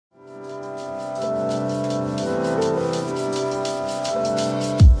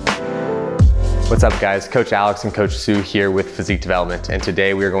What's up guys, Coach Alex and Coach Sue here with Physique Development, and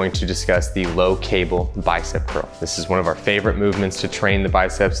today we are going to discuss the low cable bicep curl. This is one of our favorite movements to train the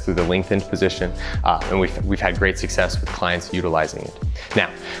biceps through the lengthened position, and we've had great success with clients utilizing it. Now,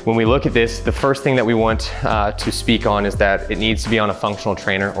 when we look at this, the first thing that we want to speak on is that it needs to be on a functional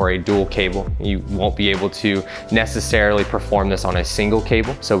trainer or a dual cable. You won't be able to necessarily perform this on a single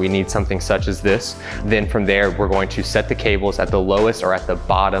cable, so we need something such as this. Then from there, we're going to set the cables at the lowest or at the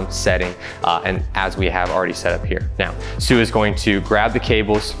bottom setting, and as we have already set up here. Now, Sue is going to grab the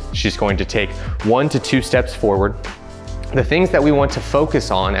cables. She's going to take 1 to 2 steps forward. The things that we want to focus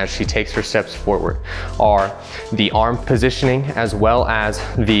on as she takes her steps forward are the arm positioning as well as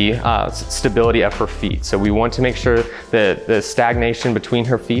the stability of her feet. So we want to make sure that the stagnation between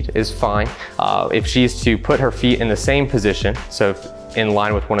her feet is fine. If she's to put her feet in the same position, so in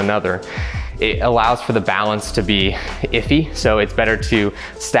line with one another, it allows for the balance to be iffy, so it's better to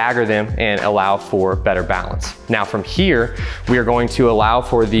stagger them and allow for better balance. Now from here, we are going to allow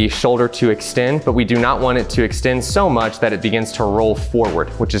for the shoulder to extend, but we do not want it to extend so much that it begins to roll forward,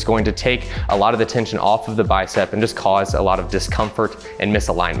 which is going to take a lot of the tension off of the bicep and just cause a lot of discomfort and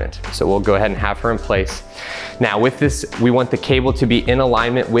misalignment. So we'll go ahead and have her in place. Now with this, we want the cable to be in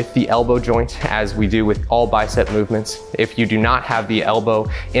alignment with the elbow joint, as we do with all bicep movements. If you do not have the elbow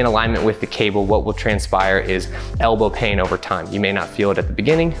in alignment with the cable, what will transpire is elbow pain over time. You may not feel it at the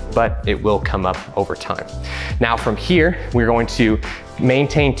beginning, but it will come up over time. Now from here, we're going to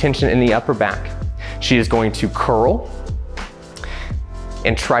maintain tension in the upper back. She is going to curl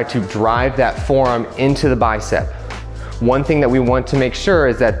and try to drive that forearm into the bicep. One thing that we want to make sure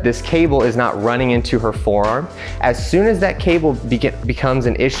is that this cable is not running into her forearm. As soon as that cable becomes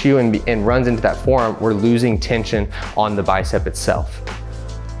an issue and runs into that forearm, we're losing tension on the bicep itself.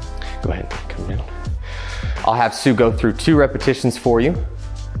 Go ahead, come down. I'll have Sue go through 2 repetitions for you.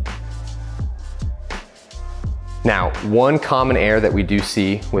 Now, one common error that we do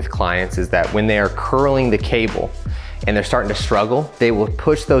see with clients is that when they are curling the cable and they're starting to struggle, they will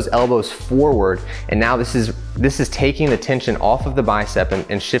push those elbows forward, and now this is taking the tension off of the bicep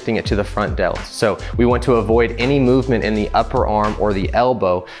and shifting it to the front delts. So we want to avoid any movement in the upper arm or the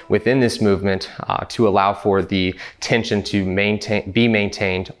elbow within this movement to allow for the tension to be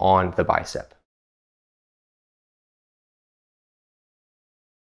maintained on the bicep.